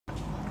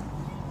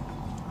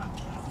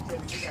To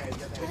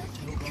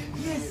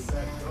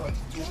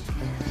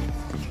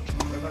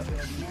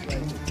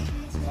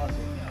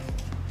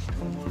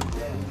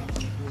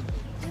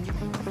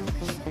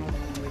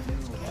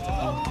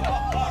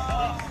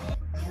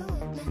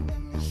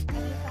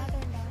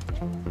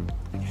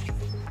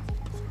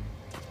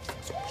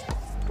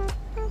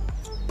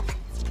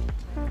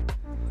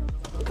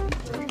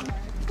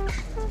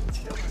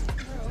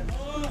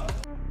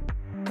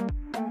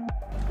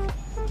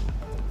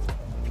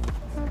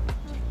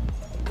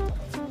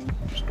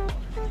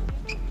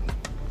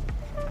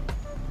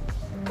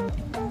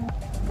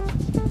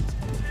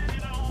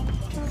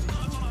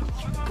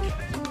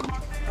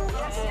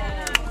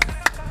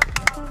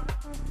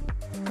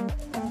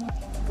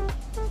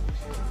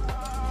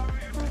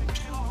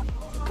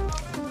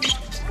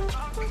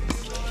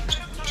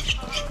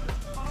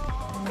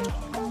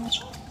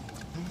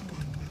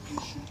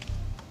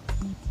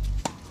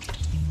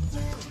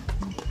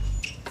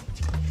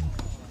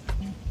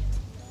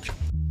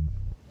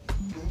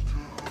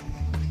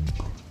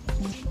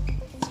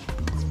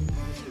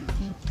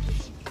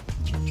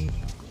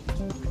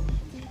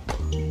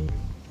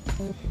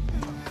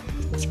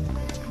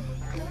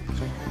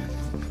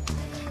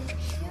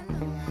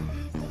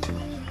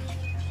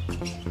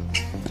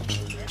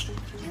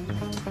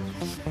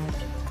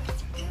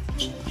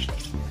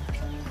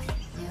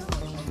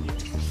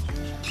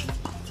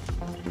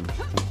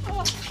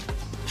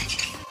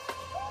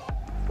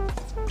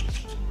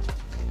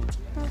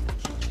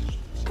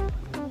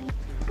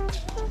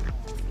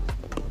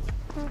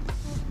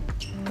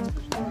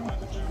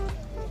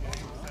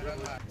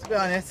be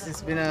honest,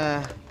 it's been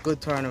a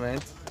good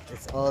tournament.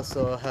 It's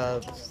also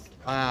helped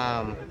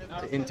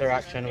the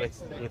interaction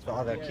with the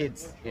other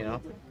kids, you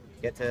know,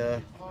 get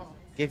to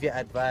give you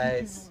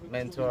advice,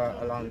 mentor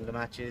along the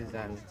matches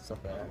and stuff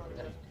like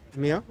that.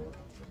 Mia?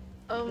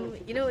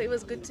 You know, it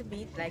was good to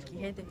meet, like, you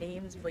hear the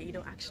names, but you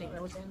don't actually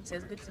know them. So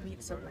it's good to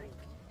meet some, like,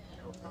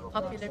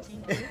 popular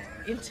people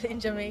in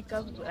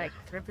Jamaica, like,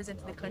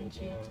 representing the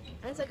country.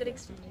 And it's a good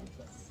experience.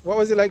 What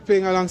was it like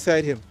playing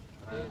alongside him?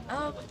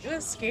 It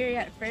was scary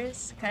at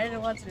first. Kind of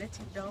didn't want to let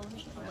you down,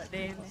 but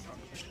then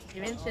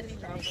eventually,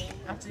 like,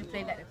 after we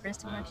played, like, the first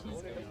two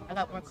matches, I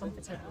got more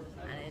comfortable,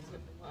 and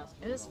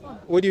it was fun.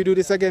 Would you do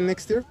this again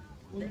next year?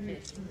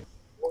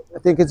 I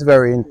think it's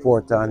very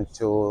important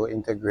to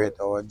integrate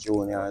our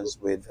juniors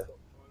with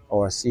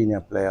our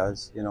senior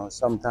players. You know,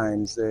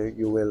 sometimes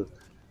you will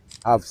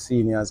have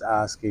seniors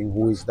asking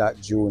who is that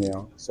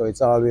junior. So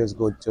it's always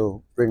good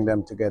to bring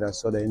them together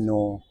so they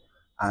know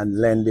and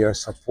lend their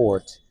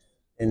support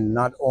in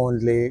not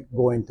only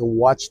going to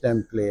watch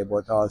them play,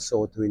 but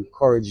also to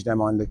encourage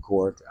them on the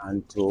court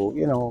and to,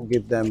 you know,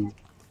 give them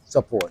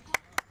support.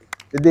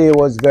 The day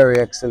was very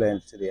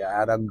excellent today. I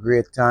had a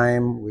great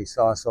time. We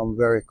saw some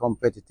very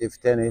competitive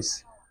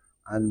tennis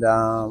and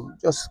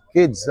just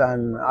kids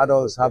and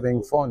adults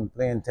having fun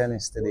playing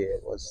tennis today.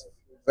 It was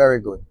very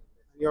good.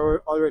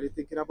 You're already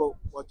thinking about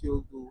what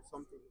you'll do,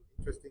 something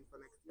interesting for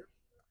next year?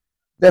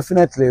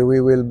 Definitely, we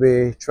will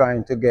be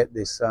trying to get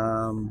this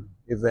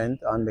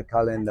event on the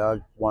calendar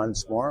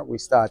once more. We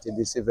started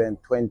this event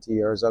 20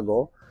 years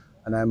ago,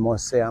 and I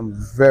must say I'm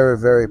very,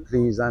 very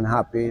pleased and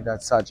happy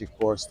that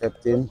Sagicor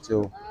stepped in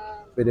to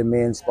be the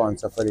main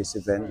sponsor for this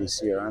event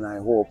this year, and I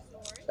hope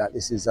that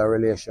this is a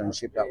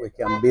relationship that we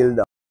can build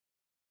on.